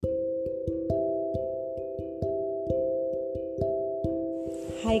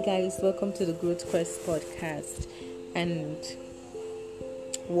Hi guys, welcome to the Growth Quest podcast and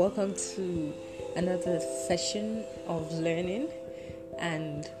welcome to another session of learning.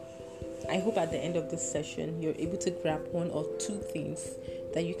 And I hope at the end of this session you're able to grab one or two things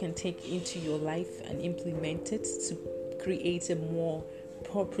that you can take into your life and implement it to create a more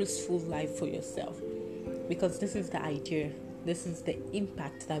purposeful life for yourself. Because this is the idea, this is the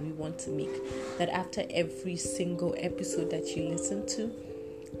impact that we want to make, that after every single episode that you listen to,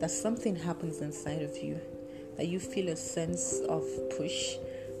 that something happens inside of you, that you feel a sense of push,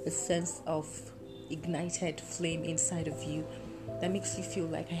 a sense of ignited flame inside of you that makes you feel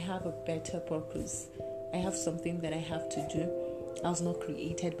like I have a better purpose. I have something that I have to do. I was not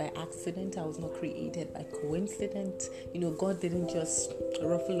created by accident. I was not created by coincidence. God didn't just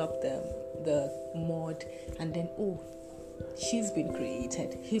ruffle up the mud and then, she's been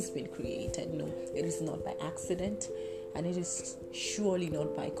created, he's been created. No, it is not by accident. And it is surely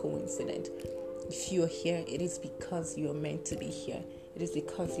not by coincidence. If you're here, it is because you're meant to be here. It is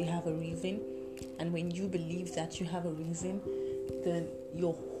because you have a reason. And when you believe that you have a reason, then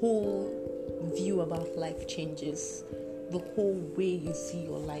your whole view about life changes. The whole way you see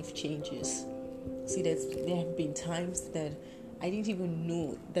your life changes. See, there have been times that I didn't even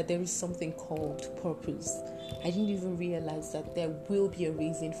know that there is something called purpose. I didn't even realize that there will be a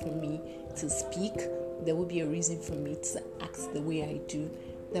reason for me to speak. There will be a reason for me to act the way I do.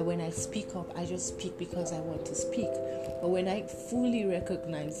 That when I speak up, I just speak because I want to speak. But when I fully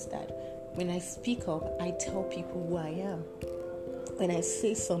recognize that, when I speak up, I tell people who I am. When I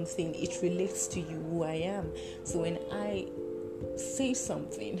say something, it relates to you, who I am. So when I say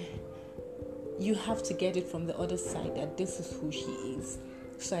something, you have to get it from the other side that this is who she is.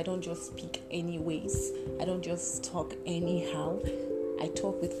 So I don't just speak anyways. I don't just talk anyhow. I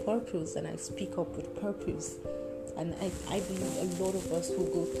talk with purpose and I speak up with purpose. And I believe a lot of us will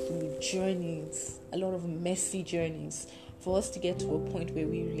go through journeys, a lot of messy journeys, for us to get to a point where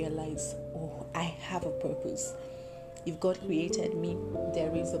we realize, I have a purpose. If God created me,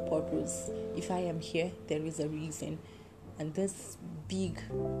 there is a purpose. If I am here, there is a reason. And this big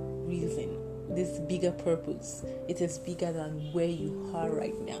reason, this bigger purpose, it is bigger than where you are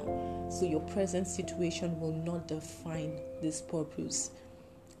right now. So your present situation will not define this purpose.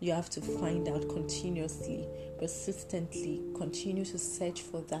 You have to find out continuously, persistently, continue to search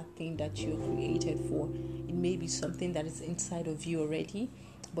for that thing that you're created for. It may be something that is inside of you already,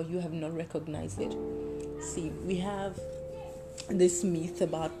 but you have not recognized it. See, we have this myth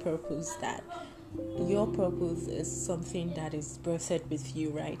about purpose that your purpose is something that is birthed with you,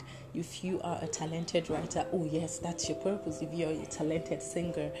 right? If you are a talented writer, yes, that's your purpose. If you're a talented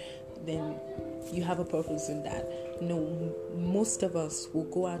singer, then you have a purpose in that. No, most of us will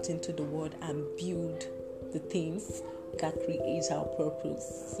go out into the world and build the things that create our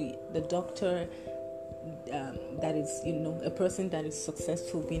purpose. See, the doctor that is, a person that is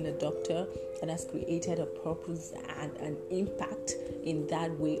successful being a doctor and has created a purpose and an impact in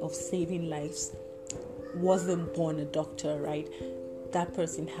that way of saving lives wasn't born a doctor, right? That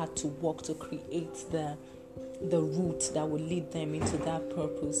person had to work to create the route that will lead them into that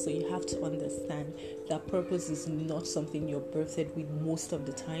purpose. So you have to understand that purpose is not something you're birthed with most of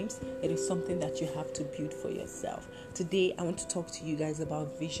the times. It is something that you have to build for yourself. Today, I want to talk to you guys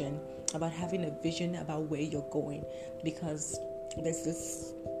about vision, about having a vision about where you're going, because there's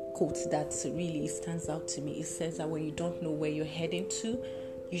this quote that really stands out to me. It says that when you don't know where you're heading to,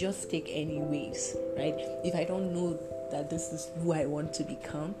 you just take any ways, right? If I don't know that this is who I want to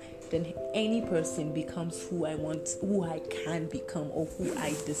become, then any person becomes who I can become, or who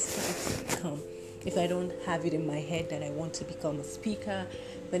I decide to become. If I don't have it in my head that I want to become a speaker,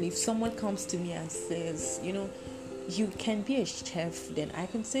 then if someone comes to me and says, you can be a chef, then I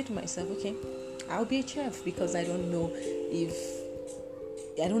can say to myself, okay, I'll be a chef, because I don't know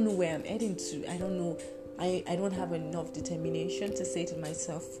where I'm heading to. I don't know. I don't have enough determination to say to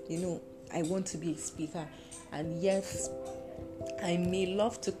myself, I want to be a speaker. And yes, I may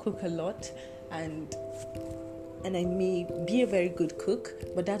love to cook a lot, and I may be a very good cook,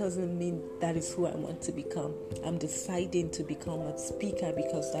 but that doesn't mean that is who I want to become. I'm deciding to become a speaker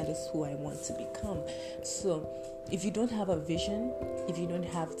because that is who I want to become. So if you don't have a vision, if you don't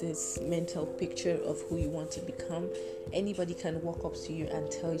have this mental picture of who you want to become, anybody can walk up to you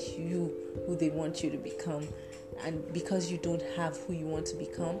and tell you who they want you to become. And because you don't have who you want to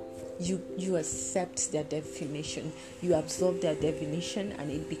become, you accept their definition. You absorb their definition,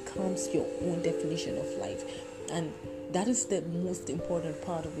 and it becomes your own definition of life. And that is the most important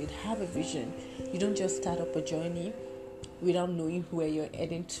part of it. Have a vision. You don't just start up a journey without knowing where you're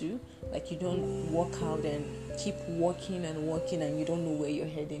heading to. Like, you don't walk out and keep walking and walking and you don't know where you're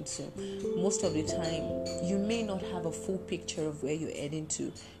heading to. Most of the time, you may not have a full picture of where you're heading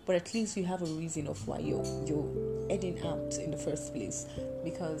to, but at least you have a reason of why you're heading out in the first place.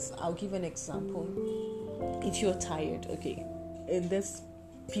 Because I'll give an example. If you're tired, okay, in this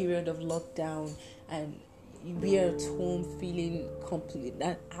period of lockdown and we are at home feeling complete,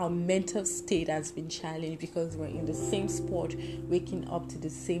 that our mental state has been challenged because we're in the same spot, waking up to the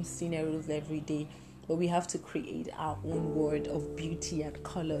same scenarios every day, but we have to create our own world of beauty and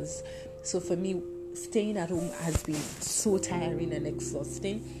colors. So for me, staying at home has been so tiring and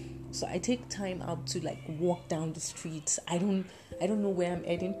exhausting. So I take time out to like walk down the streets. I don't know where I'm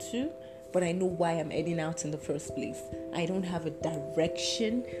heading to, but I know why I'm heading out in the first place. I don't have a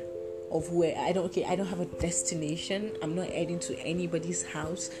direction of where I don't have a destination. I'm not heading to anybody's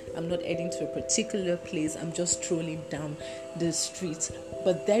house. I'm not heading to a particular place. I'm just strolling down the streets.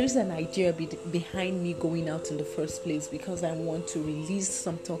 But there is an idea behind me going out in the first place, because I want to release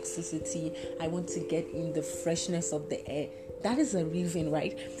some toxicity. I want to get in the freshness of the air. That is a reason,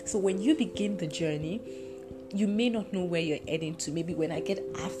 right? So when you begin the journey, you may not know where you're heading to. Maybe when I get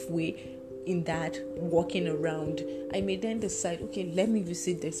halfway in that walking around, I may then decide, okay, let me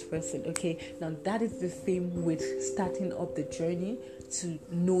visit this person. Okay, now that is the same with starting up the journey to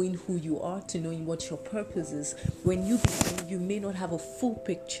knowing who you are, to knowing what your purpose is. When you begin, you may not have a full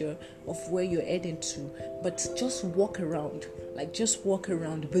picture of where you're heading to, but just walk around.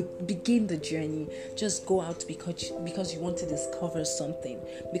 Begin the journey. Just go out because you want to discover something,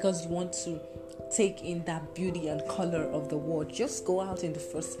 because you want to take in that beauty and color of the world. Just go out in the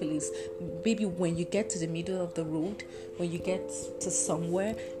first place. Maybe when you get to the middle of the road, when you get to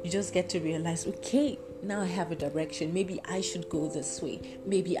somewhere, you just get to realize, okay, now I have a direction. Maybe I should go this way.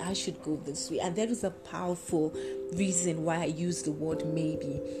 Maybe I should go this way. And there is a powerful reason why I use the word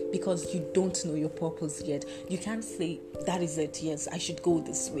maybe, because you don't know your purpose yet. You can't say, that is it, yes, I should go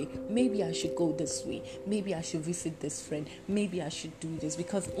this way. Maybe I should go this way. Maybe I should visit this friend. Maybe I should do this.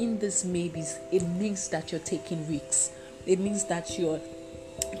 Because in this maybes, it means that you're taking risks. It means that you're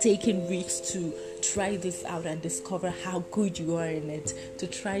taking risks to try this out and discover how good you are in it, to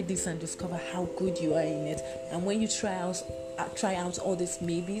try this and discover how good you are in it. And when you try out all these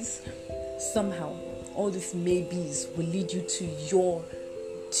maybes, somehow all these maybes will lead you to your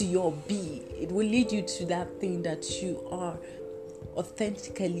be. It will lead you to that thing that you are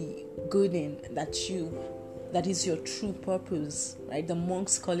authentically good in, that is your true purpose, right? The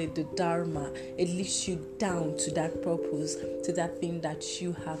monks call it the Dharma. It leads you down to that purpose, to that thing that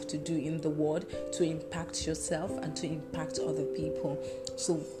you have to do in the world to impact yourself and to impact other people.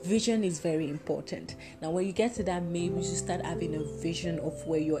 So vision is very important. Now, when you get to that, maybe you start having a vision of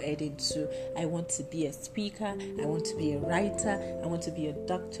where you're heading to. I want to be a speaker. I want to be a writer. I want to be a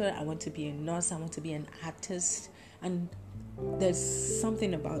doctor. I want to be a nurse. I want to be an artist. And there's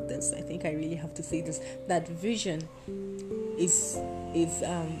something about this. I think I really have to say this. That vision is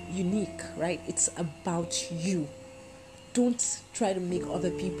unique, right? It's about you. Don't try to make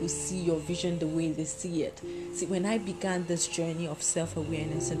other people see your vision the way they see it. See, when I began this journey of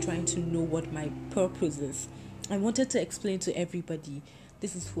self-awareness and trying to know what my purpose is, I wanted to explain to everybody,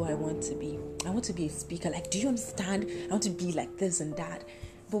 this is who I want to be. I want to be a speaker. Like, do you understand? I want to be like this and that.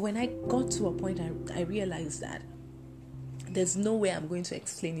 But when I got to a point, I realized that there's no way I'm going to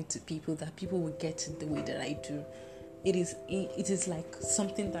explain it to people that people will get it the way that I do. It is like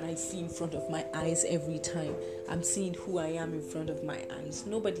something that I see in front of my eyes every time. I'm seeing who I am in front of my eyes.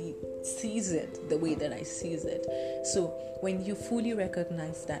 Nobody sees it the way that I sees it. So when you fully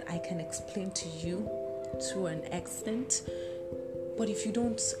recognize that, I can explain to you to an extent, but if you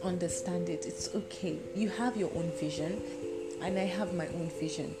don't understand it, it's okay. You have your own vision, and I have my own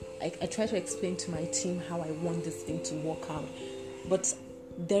vision. I try to explain to my team how I want this thing to work out, but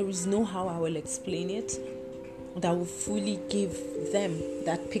there is no how I will explain it that will fully give them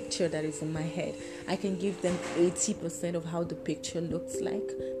that picture that is in my head. I can give them 80% of how the picture looks like,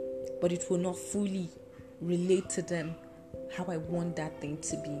 but it will not fully relate to them how I want that thing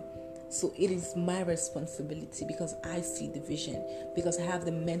to be. So it is my responsibility, because I see the vision, because I have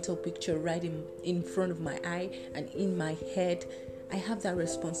the mental picture right in front of my eye and in my head. I have that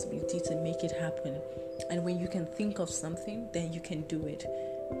responsibility to make it happen. And when you can think of something, then you can do it.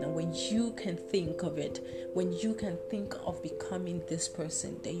 Now, when you can think of it, when you can think of becoming this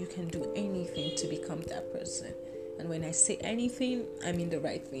person, then you can do anything to become that person. And when I say anything, I mean the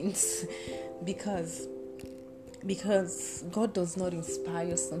right things. because God does not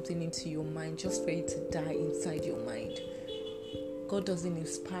inspire something into your mind just for it to die inside your mind. God doesn't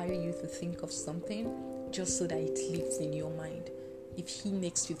inspire you to think of something just so that it lives in your mind. If he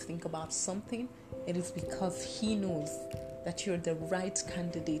makes you think about something, it is because he knows that you're the right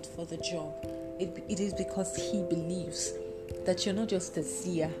candidate for the job. It is because he believes that you're not just a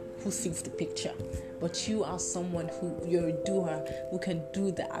seer who sees the picture, but you are someone you're a doer, who can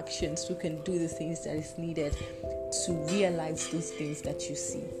do the actions, who can do the things that is needed to realize those things that you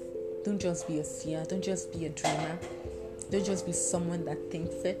see. Don't just be a seer, don't just be a dreamer, don't just be someone that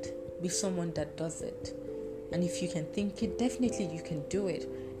thinks it, be someone that does it. And if you can think it, definitely you can do it.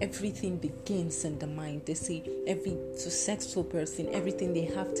 Everything begins in the mind. They say every successful person, everything they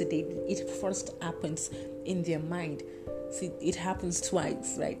have today, it first happens in their mind. See, it happens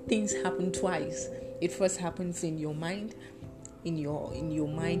twice, right? Things happen twice. It first happens in your mind, in your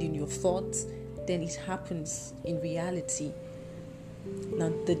mind, in your thoughts. Then it happens in reality. Now,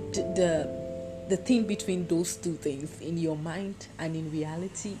 the thing between those two things, in your mind and in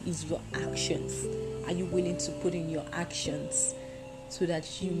reality, is your actions. Are you willing to put in your actions so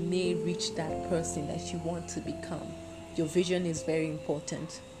that you may reach that person that you want to become? Your vision is very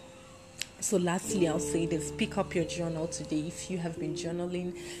important. So lastly, I'll say this: pick up your journal today. If you have been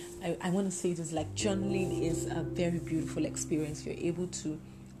journaling, I want to say this, like, journaling is a very beautiful experience. You're able to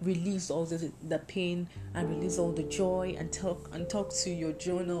release all the pain and release all the joy and talk to your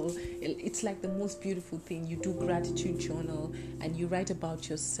journal. It's like the most beautiful thing. You do gratitude journal and you write about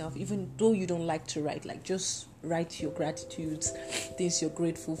yourself, even though you don't like to write. Like, just write your gratitudes, things you're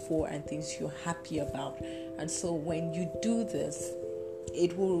grateful for and things you're happy about. And so when you do this,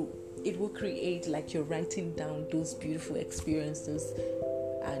 it will create, like, you're writing down those beautiful experiences.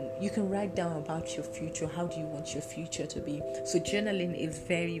 And you can write down about your future. How do you want your future to be? So journaling is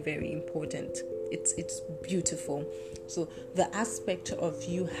very, very important. It's beautiful. So the aspect of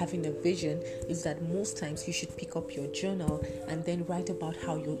you having a vision is that most times you should pick up your journal and then write about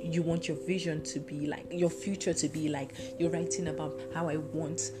how you want your vision to be like, your future to be like. You're writing about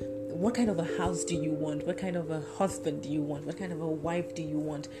what kind of a house do you want? What kind of a husband do you want? What kind of a wife do you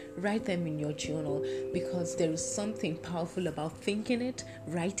want? Write them in your journal, because there is something powerful about thinking it,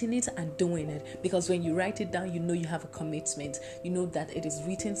 writing it, and doing it. Because when you write it down, you know you have a commitment. You know that it is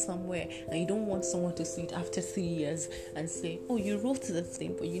written somewhere, and you don't want someone to see it after 3 years and say, oh, you wrote this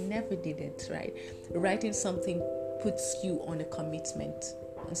thing, but you never did it, right? Writing something puts you on a commitment.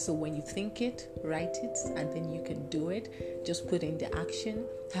 And so when you think it, write it, and then you can do it. Just put in the action.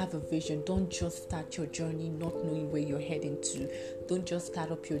 Have a vision. Don't just start your journey not knowing where you're heading to. Don't just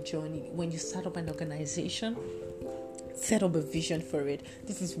start up your journey. When you start up an organization, set up a vision for it.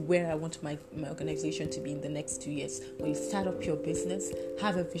 This is where I want my organization to be in the next 2 years. When you start up your business,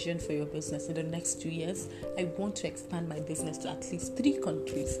 have a vision for your business. In the next 2 years, I want to expand my business to at least 3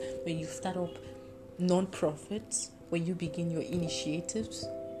 countries. When you start up non-profits, when you begin your initiatives,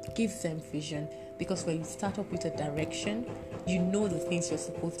 give them vision. Because when you start up with a direction, you know the things you're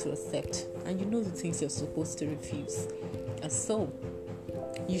supposed to accept and you know the things you're supposed to refuse. And so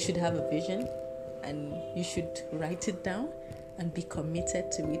you should have a vision and you should write it down and be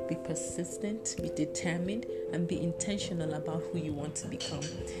committed to it. Be persistent, be determined, and be intentional about who you want to become.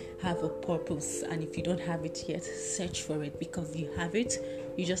 Have a purpose, and if you don't have it yet, search for it, because you have it.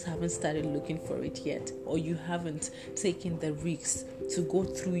 You just haven't started looking for it yet, or you haven't taken the risks to go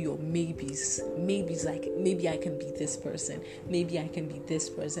through your maybes. Maybes, like, maybe I can be this person, maybe I can be this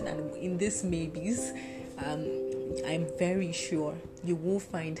person, and in this maybes, I'm very sure you will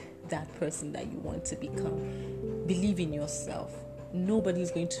find that person that you want to become. Believe in yourself.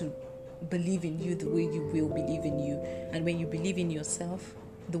 Nobody's going to believe in you the way you will believe in you. And when you believe in yourself,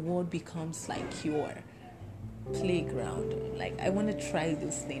 the world becomes like your playground. Like, I want to try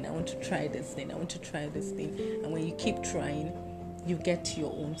this thing, I want to try this thing, I want to try this thing. And when you keep trying, you get to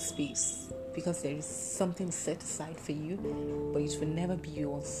your own space, because there is something set aside for you, but it will never be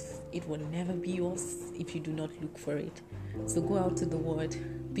yours. It will never be yours if you do not look for it. So go out to the world,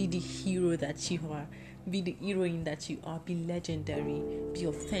 be the hero that you are, be the heroine that you are, be legendary, be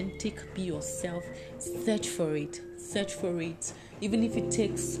authentic, be yourself. Search for it. Even if it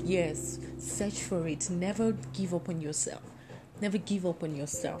takes years, search for it. Never give up on yourself. Never give up on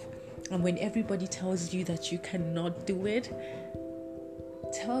yourself. And when everybody tells you that you cannot do it,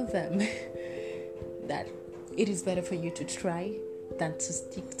 tell them that it is better for you to try than to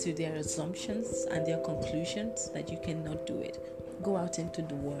stick to their assumptions and their conclusions that you cannot do it. Go out into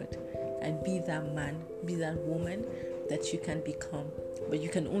the world and be that man, be that woman that you can become. But you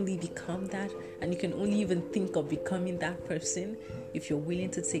can only become that, and you can only even think of becoming that person if you're willing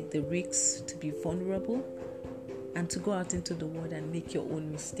to take the risks, to be vulnerable, and to go out into the world and make your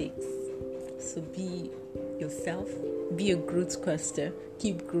own mistakes. So be yourself, Be a growth quester.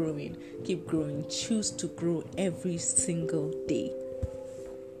 Keep growing. Keep growing. Choose to grow every single day.